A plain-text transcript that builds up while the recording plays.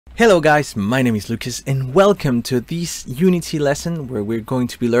Hello guys, my name is Lucas and welcome to this Unity lesson where we're going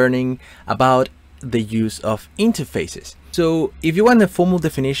to be learning about the use of interfaces. So if you want a formal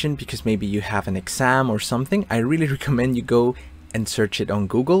definition because maybe you have an exam or something, I really recommend you go and search it on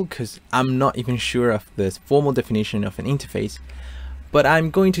Google because I'm not even sure of the formal definition of an interface, but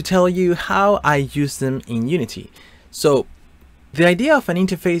I'm going to tell you how I use them in Unity. So the idea of an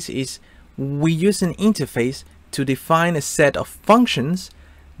interface is we use an interface to define a set of functions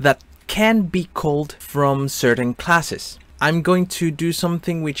that can be called from certain classes. I'm going to do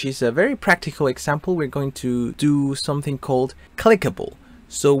something which is a very practical example. We're going to do something called clickable.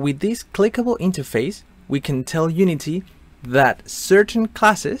 So with this clickable interface, we can tell Unity that certain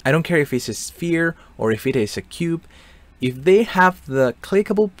classes, I don't care if it's a sphere or if it is a cube, if they have the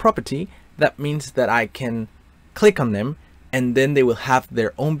clickable property, that means that I can click on them and then they will have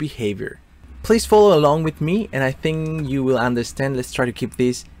their own behavior. Please follow along with me and I think you will understand. Let's try to keep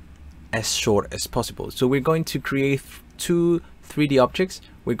this as short as possible. So we're going to create two 3D objects.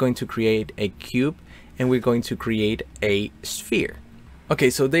 We're going to create a cube and we're going to create a sphere. Okay,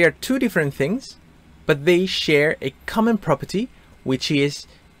 so they are two different things, but they share a common property, which is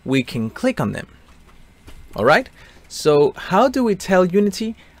we can click on them. All right, so how do we tell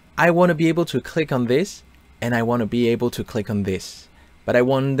Unity, I want to be able to click on this and I want to be able to click on this, but I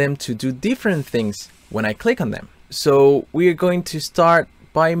want them to do different things when I click on them. So we're going to start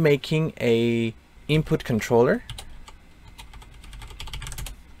by making a input controller.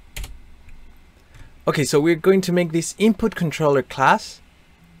 Okay, so we're going to make this input controller class,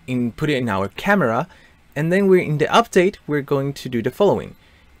 put it in our camera, and then we're in the update, we're going to do the following.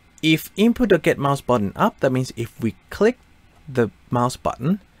 If input.getMouse button up, that means if we click the mouse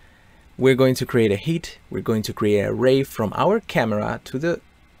button, we're going to create a hit. We're going to create a ray from our camera to the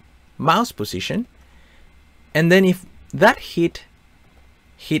mouse position. And then if that hit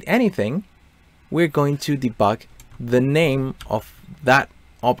anything, we're going to debug the name of that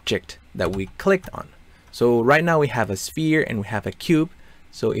object that we clicked on. So right now we have a sphere and we have a cube.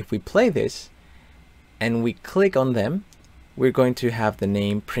 So if we play this and we click on them, we're going to have the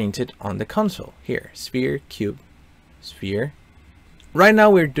name printed on the console here: sphere, cube, sphere. Right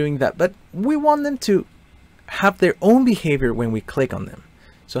now we're doing that, but we want them to have their own behavior when we click on them.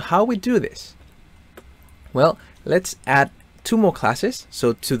 So how we do this? Well, let's add two more classes.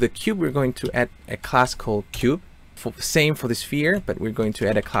 So to the cube, we're going to add a class called cube. Same for the sphere, but we're going to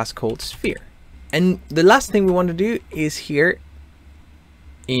add a class called sphere. And the last thing we want to do is here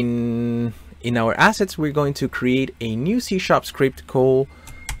in our assets, we're going to create a new C# script called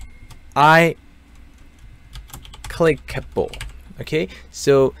IClickable. Okay,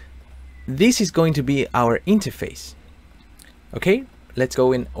 so this is going to be our interface. Okay, let's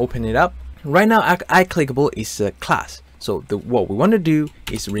go and open it up. Right now, IClickable is a class. So what we want to do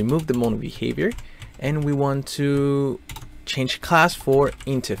is remove the mono behavior and we want to change class for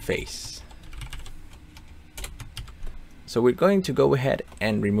interface. So we're going to go ahead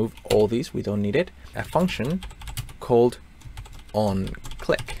and remove all these. We don't need it. A function called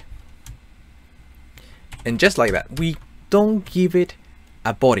onClick. And just like that, we don't give it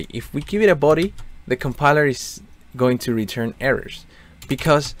a body. If we give it a body, the compiler is going to return errors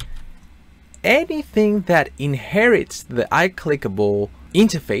because anything that inherits the IClickable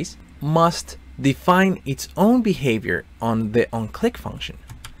interface must define its own behavior on the onClick function.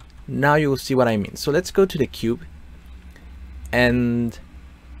 Now you will see what I mean. So let's go to the cube, and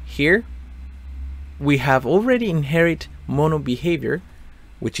here we have already inherit mono behavior,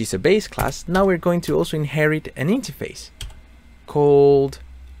 which is a base class. Now we're going to also inherit an interface called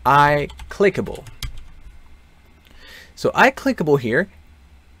IClickable. So IClickable here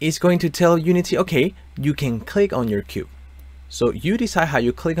is going to tell Unity, okay, you can click on your cube. So you decide how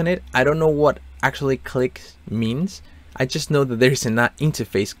you click on it. I don't know what actually click means. I just know that there is an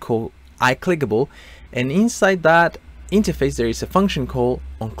interface called IClickable, and inside that interface there is a function called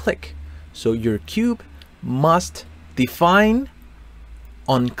onClick. So your cube must define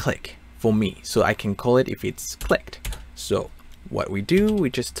onClick for me, so I can call it if it's clicked. So what we do, we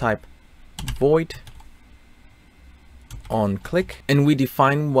just type void onClick and we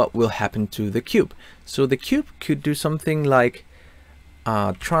define what will happen to the cube. So the cube could do something like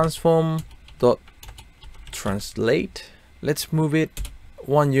transform.translate. Let's move it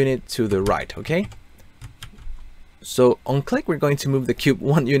 1 unit to the right. Okay, so on click we're going to move the cube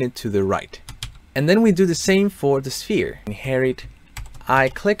 1 unit to the right, and then we do the same for the sphere. Inherit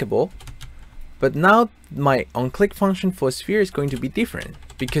IClickable, but now my onClick function for sphere is going to be different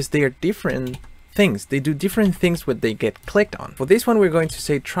because they are different things. They do different things when they get clicked on. For this one, we're going to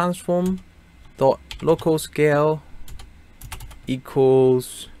say transform.localScale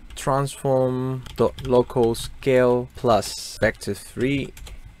equals transform dot local scale plus vector 3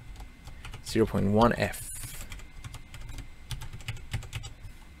 0.1f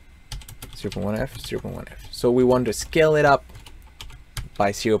 0.1f 0.1f. So we want to scale it up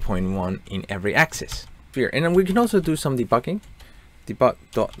by 0.1 in every axis. Sphere, and then we can also do some debugging. Debug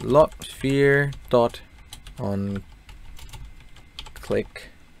dot log sphere dot on click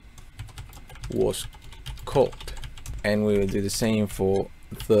was called, and we will do the same for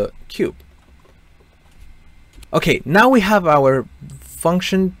the cube. Okay, now we have our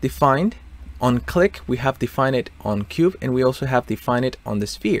function defined on click. We have defined it on cube, and we also have defined it on the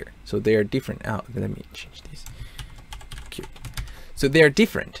sphere. So they are different. Oh, let me change this. Cube. So they are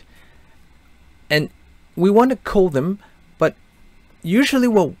different, and we want to call them. But usually,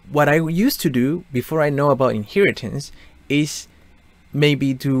 what I used to do before I know about inheritance is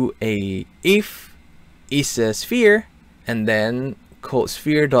maybe do a if is a sphere, and then call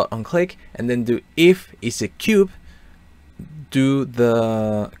sphere dot on click, and then do if is a cube, do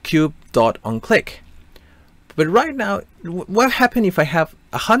the cube dot on click. But right now, what happens if I have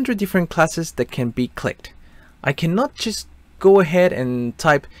 100 different classes that can be clicked? I cannot just go ahead and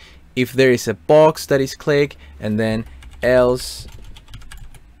type if there is a box that is click, and then else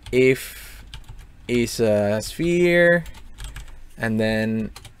if is a sphere, and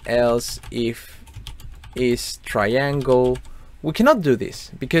then else if is triangle. We cannot do this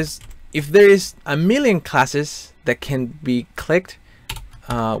because if there is a million classes that can be clicked,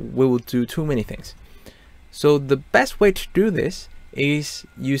 we will do too many things. So the best way to do this is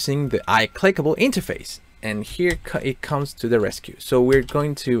using the IClickable interface, and here it comes to the rescue. So we're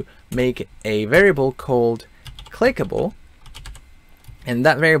going to make a variable called clickable, and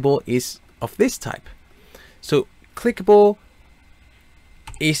that variable is of this type. So clickable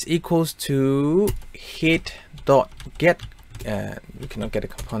is equals to hit.get, we cannot get a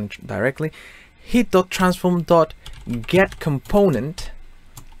component directly, hit.transform.get component.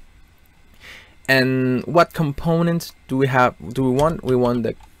 And what components do we have? Do we want? We want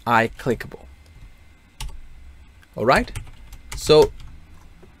the IClickable. All right. So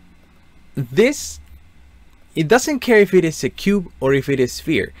this, it doesn't care if it is a cube or if it is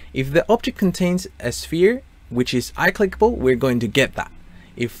sphere. If the object contains a sphere, which is IClickable, we're going to get that.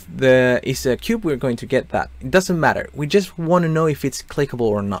 If the is a cube, we're going to get that. It doesn't matter. We just want to know if it's clickable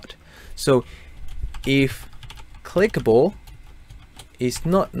or not. So if clickable is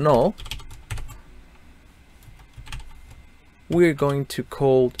not null, we're going to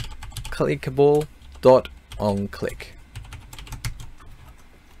call clickable dot on click,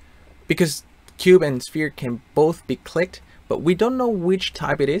 because cube and sphere can both be clicked, but we don't know which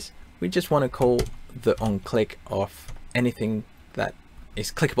type it is. We just want to call the on click of anything that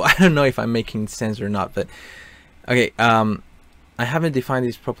is clickable. I don't know if I'm making sense or not, but okay, I haven't defined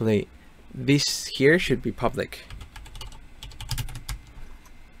this properly. This here should be public,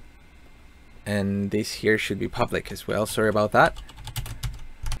 and this here should be public as well. Sorry about that.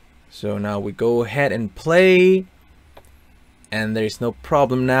 So now we go ahead and play, and there's no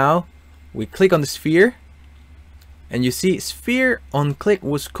problem now. We click on the sphere, and you see sphere on click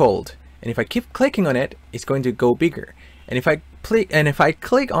was called, and if I keep clicking on it, it's going to go bigger. And if I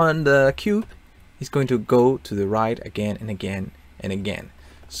click on the cube, it's going to go to the right again and again and again.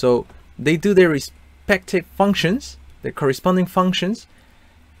 So they do their respective functions, their corresponding functions,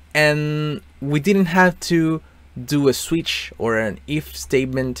 and we didn't have to do a switch or an if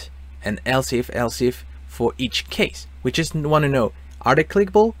statement and else if for each case. We just want to know, are they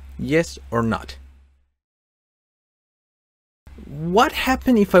clickable, yes or not? What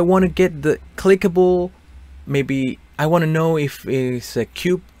happens if I want to get the clickable? Maybe I want to know if it is a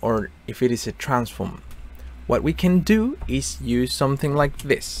cube or if it is a transform. What we can do is use something like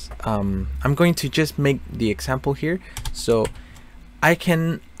this. I'm going to just make the example here. So I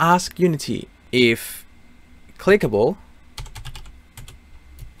can ask Unity if clickable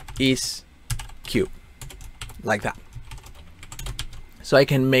is cube, like that. So I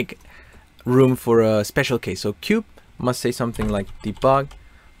can make room for a special case. So cube must say something like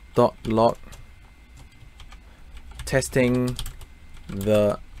debug.log testing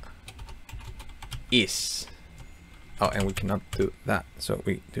the is. Oh, and we cannot do that. So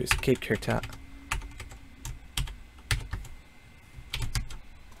we do escape character.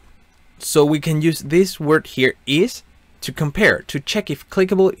 So we can use this word here is to compare, to check if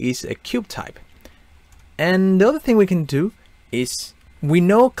clickable is a cube type. And the other thing we can do is, we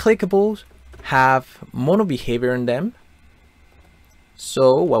know clickables have mono behavior in them.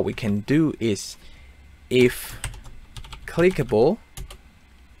 So what we can do is, if clickable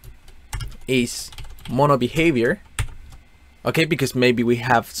is mono behavior, Okay, because maybe we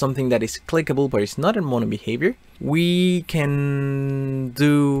have something that is clickable but it's not a mono behavior. We can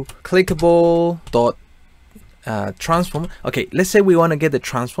do clickable dot transform. Okay, let's say we want to get the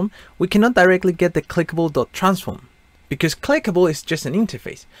transform. We cannot directly get the clickable dot transform because clickable is just an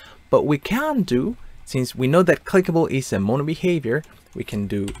interface. But we can do, since we know that clickable is a mono behavior, we can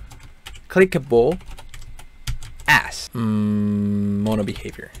do clickable as mono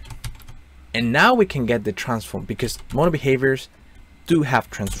behavior. And now we can get the transform because mono behaviors do have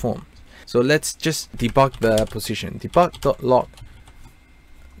transforms. So let's just debug the position. Debug.log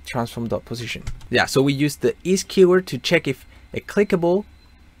transform.position. Yeah, so we use the is keyword to check if a clickable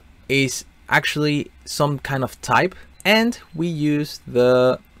is actually some kind of type, and we use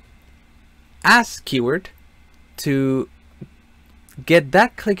the as keyword to get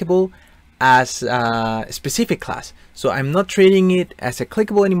that clickable as a specific class. So I'm not treating it as a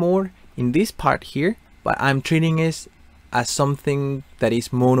clickable anymore in this part here, but I'm treating it as something that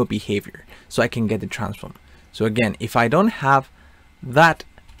is mono behavior, so I can get the transform. So again, if I don't have that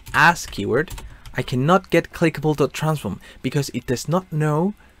as keyword, I cannot get clickable.transform because it does not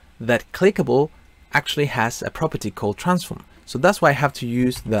know that clickable actually has a property called transform. So that's why I have to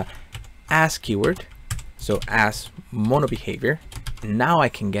use the as keyword, so as mono behavior. Now I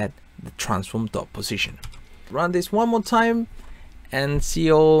can get the transform.position. Run this one more time and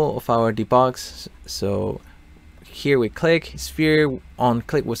see all of our debugs. So here we click, sphere on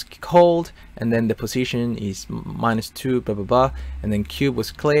click was called, and then the position is -2, blah blah blah, and then cube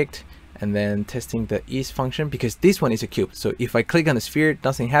was clicked, and then testing the is function because this one is a cube. So if I click on the sphere,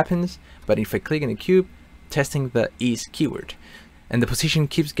 nothing happens, but if I click on the cube, testing the is keyword, and the position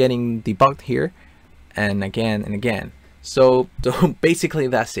keeps getting debugged here, and again and again. So basically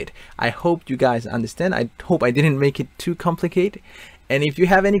that's it. I hope you guys understand. I hope I didn't make it too complicated. And if you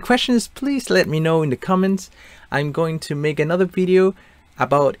have any questions, please let me know in the comments. I'm going to make another video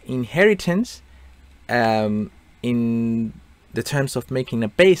about inheritance in the terms of making a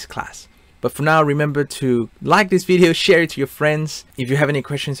base class. But for now, remember to like this video, share it to your friends. If you have any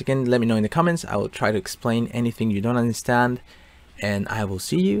questions, again, let me know in the comments. I will try to explain anything you don't understand. And I will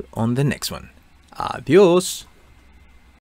see you on the next one. Adios.